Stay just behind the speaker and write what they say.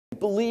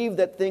believe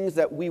that things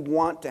that we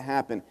want to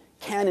happen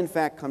can in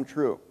fact come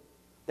true.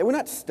 That we're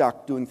not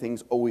stuck doing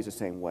things always the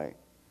same way.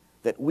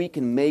 That we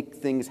can make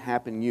things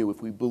happen new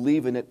if we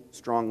believe in it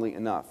strongly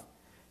enough.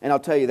 And I'll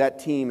tell you, that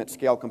team at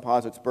Scale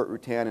Composites, Burt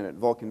Rutan, and at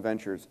Vulcan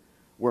Ventures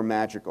were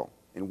magical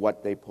in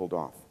what they pulled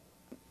off.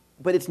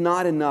 But it's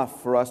not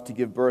enough for us to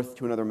give birth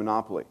to another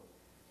monopoly.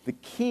 The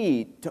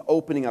key to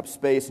opening up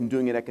space and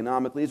doing it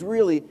economically is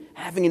really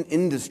having an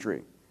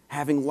industry,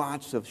 having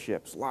lots of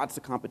ships, lots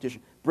of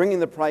competition, bringing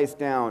the price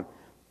down,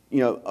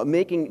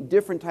 making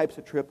different types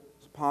of trips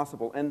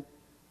possible. And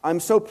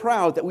I'm so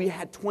proud that we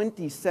had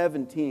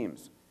 27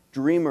 teams,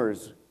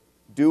 dreamers,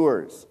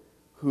 doers,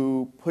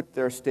 who put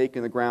their stake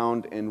in the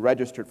ground and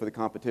registered for the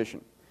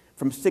competition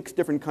from 6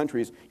 different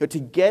countries. To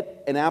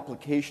get an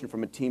application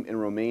from a team in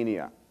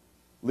Romania,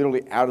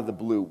 literally out of the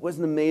blue, was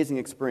an amazing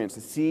experience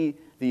to see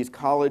these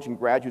college and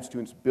graduate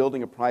students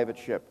building a private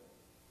ship.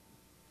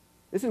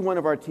 This is one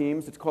of our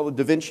teams. It's called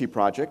the Da Vinci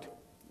Project.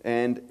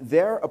 And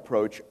their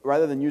approach,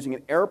 rather than using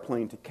an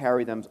airplane to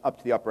carry them up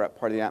to the upper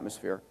part of the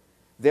atmosphere,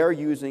 they're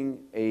using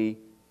a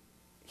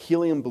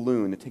helium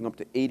balloon to take them up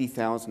to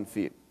 80,000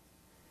 feet.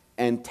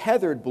 And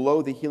tethered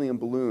below the helium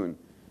balloon,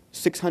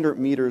 600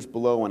 meters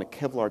below on a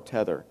Kevlar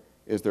tether,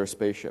 is their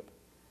spaceship.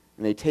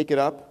 And they take it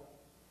up,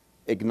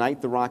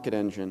 ignite the rocket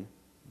engine,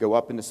 go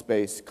up into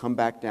space, come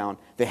back down.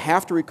 They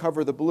have to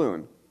recover the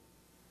balloon,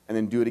 and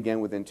then do it again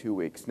within 2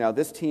 weeks. Now,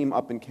 this team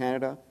up in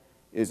Canada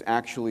is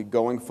actually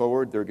going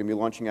forward. They're going to be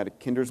launching out of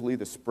Kindersley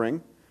this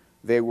spring.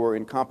 They were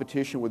in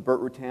competition with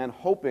Burt Rutan,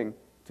 hoping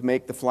to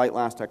make the flight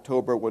last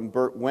October. When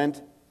Burt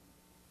went,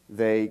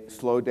 they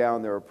slowed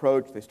down their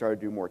approach. They started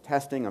doing more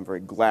testing. I'm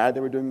very glad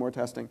they were doing more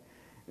testing.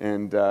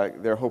 And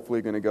they're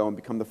hopefully going to go and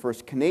become the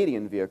first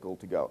Canadian vehicle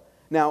to go.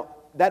 Now,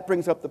 that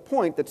brings up the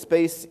point that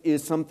space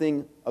is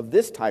something of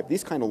this type,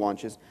 these kind of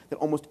launches, that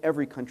almost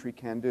every country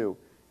can do.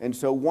 And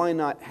so why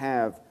not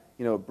have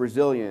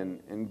Brazilian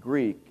and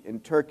Greek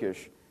and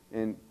Turkish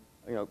and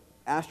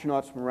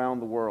astronauts from around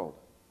the world?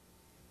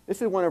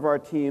 This is one of our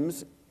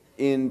teams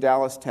in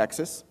Dallas,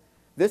 Texas.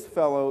 This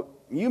fellow,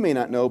 you may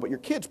not know, but your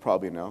kids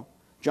probably know.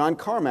 John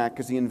Carmack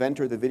is the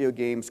inventor of the video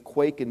games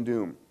Quake and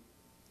Doom,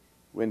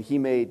 when he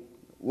made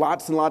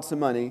lots and lots of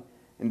money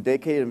and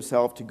dedicated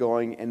himself to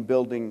going and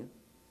building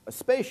a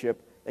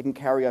spaceship that can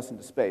carry us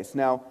into space.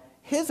 Now,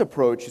 his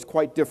approach is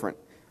quite different.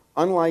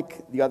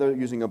 Unlike the other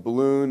using a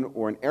balloon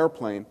or an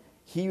airplane,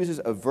 he uses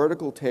a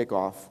vertical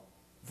takeoff,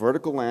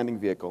 vertical landing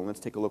vehicle. And let's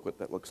take a look what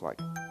that looks like.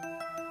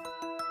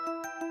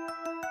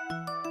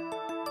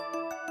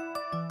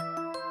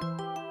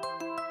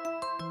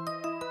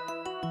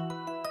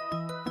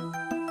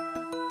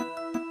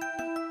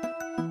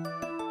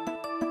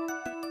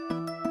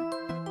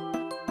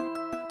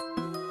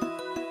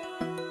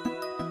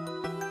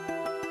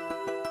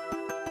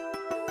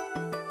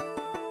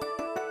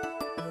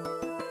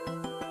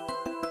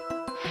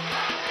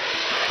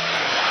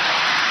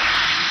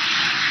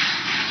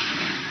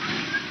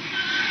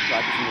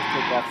 Practicing his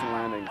takeoffs and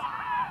landings.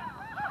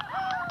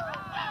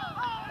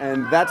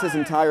 And that's his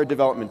entire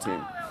development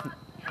team.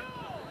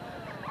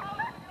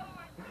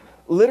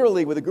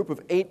 Literally with a group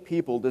of 8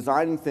 people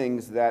designing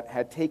things that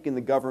had taken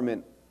the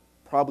government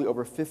probably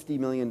over $50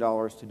 million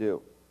to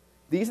do.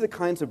 These are the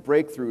kinds of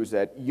breakthroughs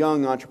that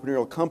young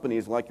entrepreneurial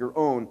companies like your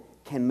own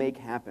can make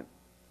happen.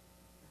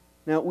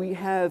 Now, we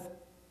have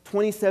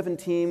 27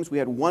 teams. We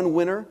had 1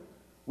 winner.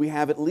 We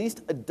have at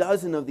least a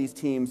dozen of these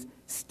teams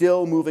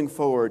still moving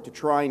forward to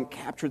try and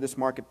capture this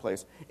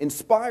marketplace,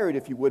 inspired,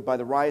 if you would, by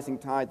the rising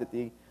tide that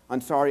the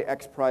Ansari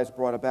X Prize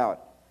brought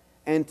about.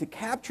 And to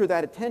capture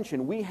that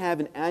attention, we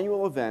have an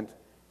annual event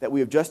that we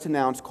have just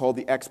announced called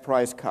the X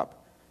Prize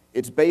Cup.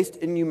 It's based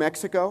in New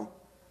Mexico,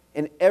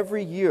 and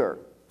every year,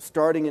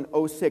 starting in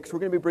 '06, we're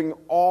going to be bringing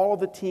all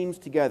the teams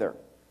together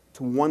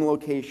to one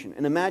location.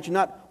 And imagine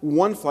not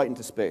one flight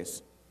into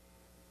space,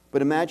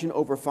 but imagine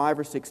over 5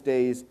 or 6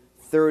 days,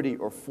 30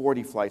 or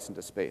 40 flights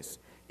into space.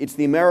 It's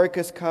the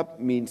America's Cup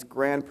meets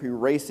Grand Prix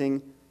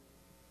racing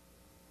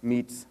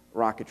meets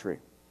rocketry.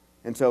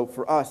 And so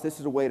for us, this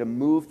is a way to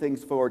move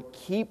things forward,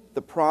 keep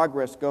the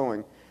progress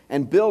going,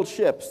 and build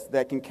ships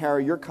that can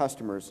carry your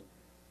customers,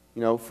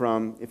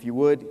 from, if you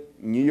would,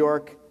 New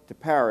York to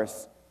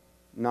Paris,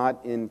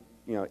 not in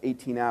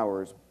 18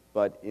 hours,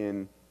 but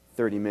in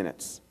 30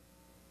 minutes.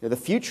 Now, the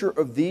future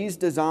of these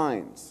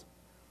designs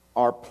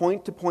are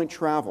point-to-point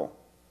travel.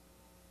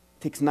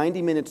 It takes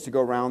 90 minutes to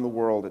go around the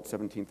world at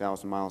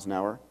 17,000 miles an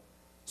hour.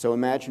 So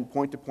imagine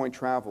point-to-point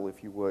travel,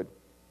 if you would,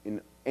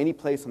 in any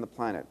place on the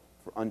planet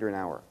for under an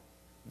hour.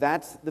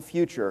 That's the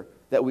future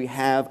that we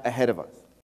have ahead of us.